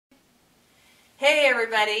Hey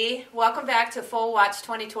everybody, welcome back to Foal Watch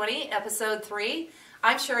 2020, Episode 3.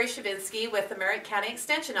 I'm Sherry Shabinsky with the Merritt County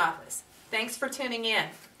Extension Office. Thanks for tuning in.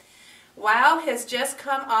 Wow has just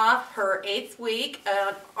come off her 8th week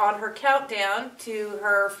on her countdown to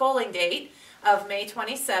her foaling date of May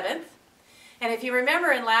 27th. And if you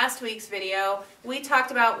remember in last week's video, we talked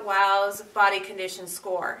about Wow's body condition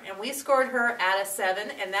score. And we scored her at a 7,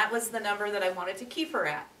 and that was the number that I wanted to keep her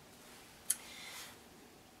at.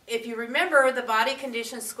 If you remember, the body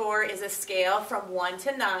condition score is a scale from 1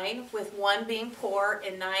 to 9, with 1 being poor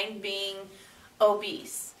and 9 being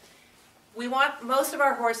obese. We want most of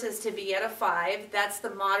our horses to be at a 5. That's the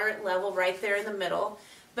moderate level right there in the middle.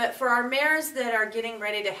 But for our mares that are getting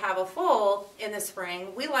ready to have a foal in the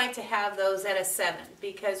spring, we like to have those at a 7.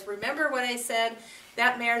 Because remember what I said,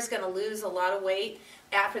 that mare is going to lose a lot of weight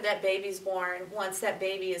after that baby's born, once that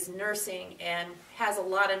baby is nursing and has a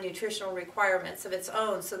lot of nutritional requirements of its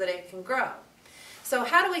own so that it can grow. So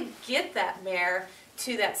how do we get that mare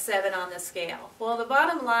to that 7 on the scale? Well, the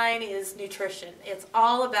bottom line is nutrition. It's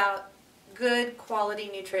all about good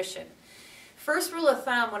quality nutrition. First rule of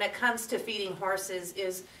thumb when it comes to feeding horses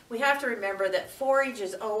is we have to remember that forage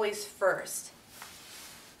is always first.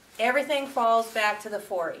 Everything falls back to the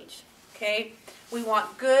forage. Okay? We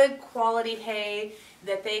want good quality hay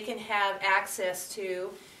that they can have access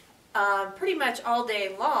to pretty much all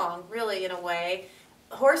day long, really, in a way.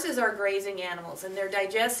 Horses are grazing animals, and their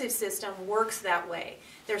digestive system works that way.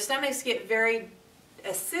 Their stomachs get very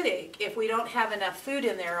acidic if we don't have enough food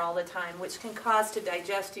in there all the time, which can cause to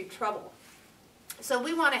digestive trouble. So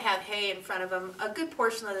we want to have hay in front of them a good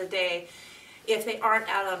portion of the day if they aren't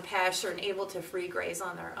out on pasture and able to free graze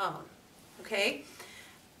on their own. Okay?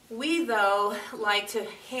 We, though, like to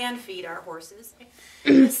hand feed our horses.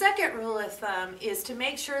 The second rule of thumb is to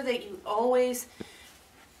make sure that you always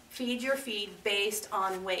feed your feed based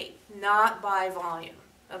on weight, not by volume.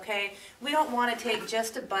 Okay? We don't want to take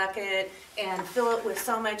just a bucket and fill it with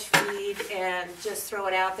so much feed and just throw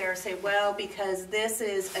it out there and say, well, because this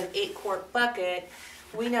is an 8-quart bucket,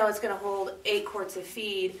 we know it's going to hold 8 quarts of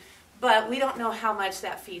feed, but we don't know how much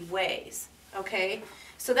that feed weighs. Okay?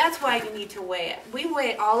 So that's why you need to weigh it. We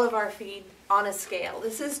weigh all of our feed on a scale.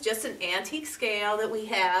 This is just an antique scale that we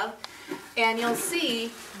have, and you'll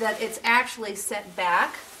see that it's actually set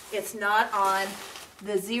back. It's not on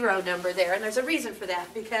the 0 number there, and there's a reason for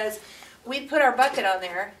that, because we put our bucket on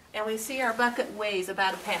there, and we see our bucket weighs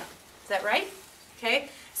about 1 pound. Is that right? Okay,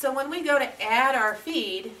 so when we go to add our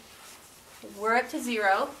feed, we're up to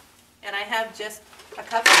 0, and I have just a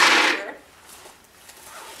cup of feed here.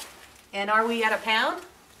 And are we at 1 pound?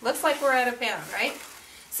 Looks like we're at 1 pound, right?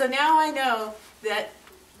 So now I know that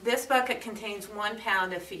this bucket contains 1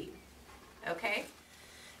 pound of feed. Okay?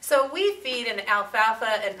 So we feed an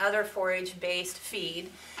alfalfa and other forage-based feed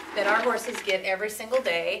that our horses get every single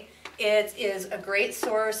day. It is a great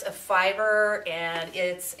source of fiber, and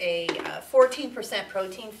it's a 14%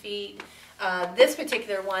 protein feed. This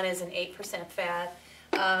particular one is an 8% fat.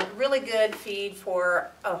 Really good feed for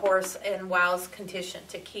a horse in Wow's condition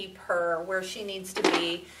to keep her where she needs to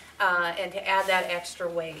be and to add that extra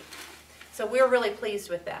weight. So we're really pleased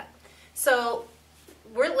with that. So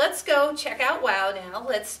let's go check out Wow now.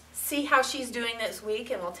 Let's see how she's doing this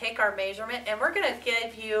week, and we'll take our measurement, and we're going to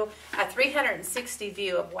give you a 360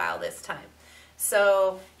 view of Wow this time.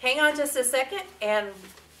 So hang on just a second, and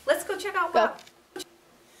let's go check out Wow.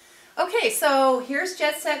 Okay, so here's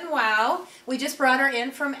Jetsettin Wow. We just brought her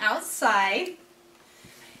in from outside.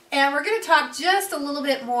 And we're going to talk just a little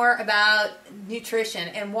bit more about nutrition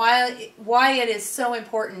and why it is so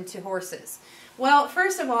important to horses. Well,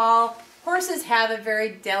 first of all, horses have a very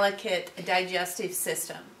delicate digestive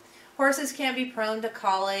system. Horses can be prone to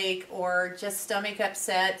colic or just stomach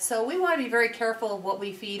upset, so we want to be very careful of what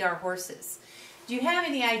we feed our horses. Do you have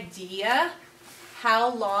any idea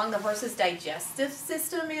how long the horse's digestive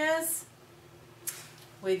system is?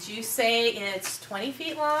 Would you say it's 20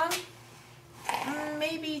 feet long?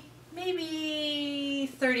 Maybe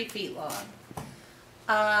 30 feet long.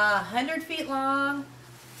 100 feet long?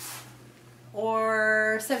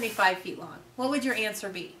 Or 75 feet long? What would your answer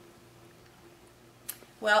be?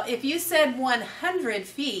 Well, if you said 100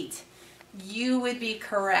 feet, you would be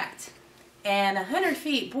correct. And 100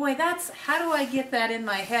 feet, boy, how do I get that in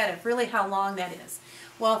my head of really how long that is?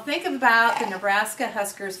 Well, think about the Nebraska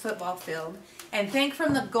Huskers football field, and think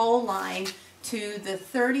from the goal line to the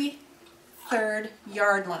 33rd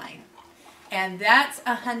yard line. And that's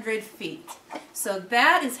 100 feet. So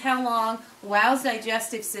that is how long Wow's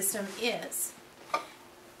digestive system is.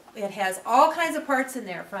 It has all kinds of parts in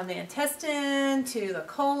there, from the intestine to the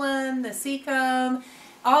colon, the cecum,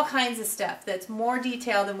 all kinds of stuff that's more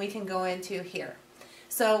detailed than we can go into here.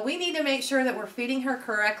 So we need to make sure that we're feeding her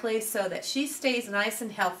correctly so that she stays nice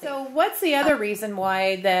and healthy. So what's the other reason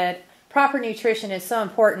why that proper nutrition is so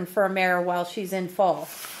important for a mare while she's in foal?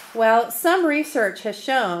 Well, some research has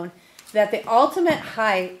shown that the ultimate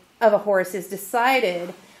height of a horse is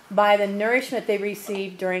decided by the nourishment they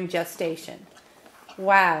receive during gestation.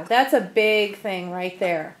 Wow, that's a big thing right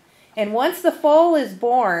there. And once the foal is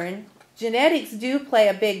born, genetics do play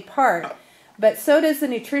a big part, but so does the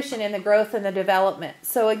nutrition in the growth and the development.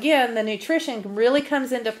 So again, the nutrition really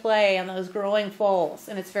comes into play on those growing foals,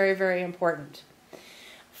 and it's very, very important.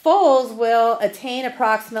 Foals will attain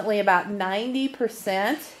approximately about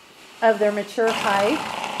 90% of their mature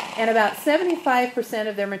height and about 75%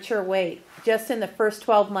 of their mature weight just in the first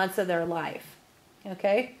 12 months of their life.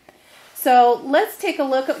 Okay? So let's take a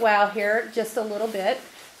look at Wow here just a little bit.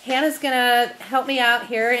 Hannah's going to help me out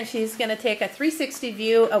here, and she's going to take a 360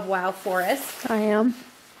 view of Wow for us. I am.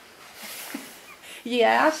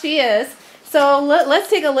 Yeah, she is. So let's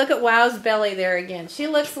take a look at Wow's belly there again. She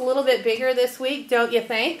looks a little bit bigger this week, don't you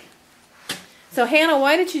think? So Hannah,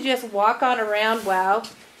 why don't you just walk on around Wow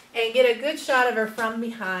and get a good shot of her from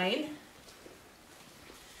behind.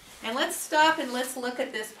 And let's stop and let's look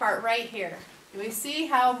at this part right here. Do we see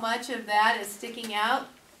how much of that is sticking out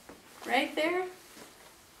right there?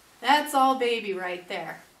 That's all baby right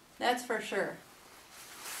there. That's for sure.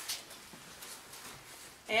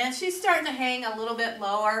 And she's starting to hang a little bit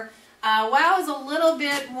lower. Wow was a little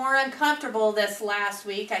bit more uncomfortable this last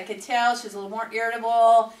week. I could tell she's a little more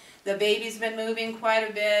irritable. The baby's been moving quite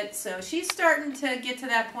a bit. So she's starting to get to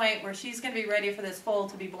that point where she's going to be ready for this foal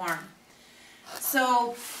to be born.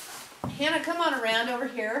 So Hannah, come on around over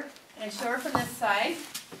here and show her from this side.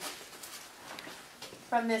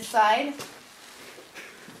 From this side.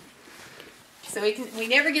 So we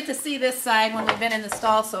never get to see this side when we've been in the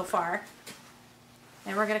stall so far.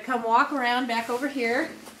 And we're going to come walk around back over here.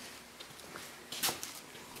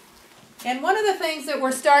 And one of the things that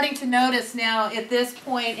we're starting to notice now at this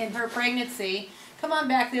point in her pregnancy, come on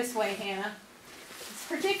back this way, Hannah, it's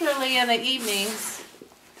particularly in the evenings,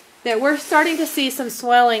 that we're starting to see some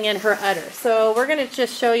swelling in her udder. So we're going to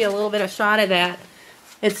just show you a little bit of shot of that.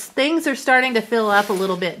 Things are starting to fill up a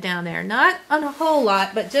little bit down there. Not a whole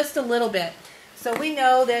lot, but just a little bit. So we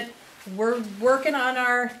know that we're working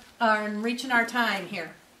on reaching our time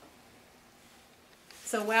here.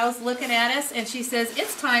 So Wow's looking at us, and she says,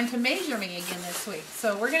 it's time to measure me again this week.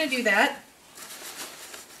 So we're going to do that,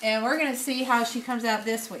 and we're going to see how she comes out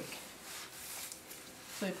this week.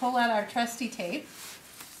 So we pull out our trusty tape.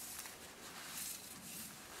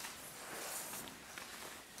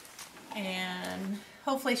 And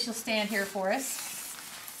hopefully she'll stand here for us.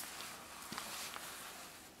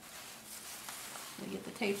 We get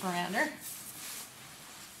the tape around her.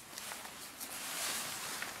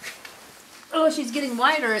 Oh, she's getting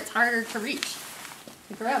wider. It's harder to reach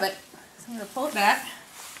to grab it. So I'm going to pull it back.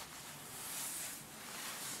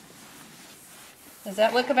 Does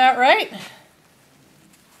that look about right?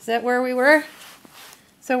 Is that where we were?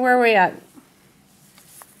 So where are we at?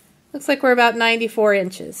 Looks like we're about 94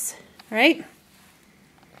 inches, right?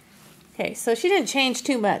 Okay, so she didn't change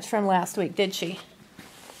too much from last week, did she?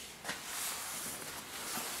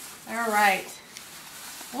 All right.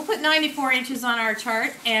 We'll put 94 inches on our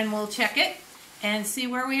chart and we'll check it and see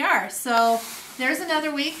where we are. So there's another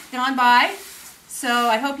week gone by. So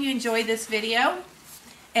I hope you enjoyed this video.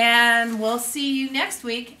 And we'll see you next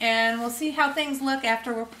week and we'll see how things look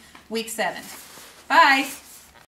after week 7. Bye.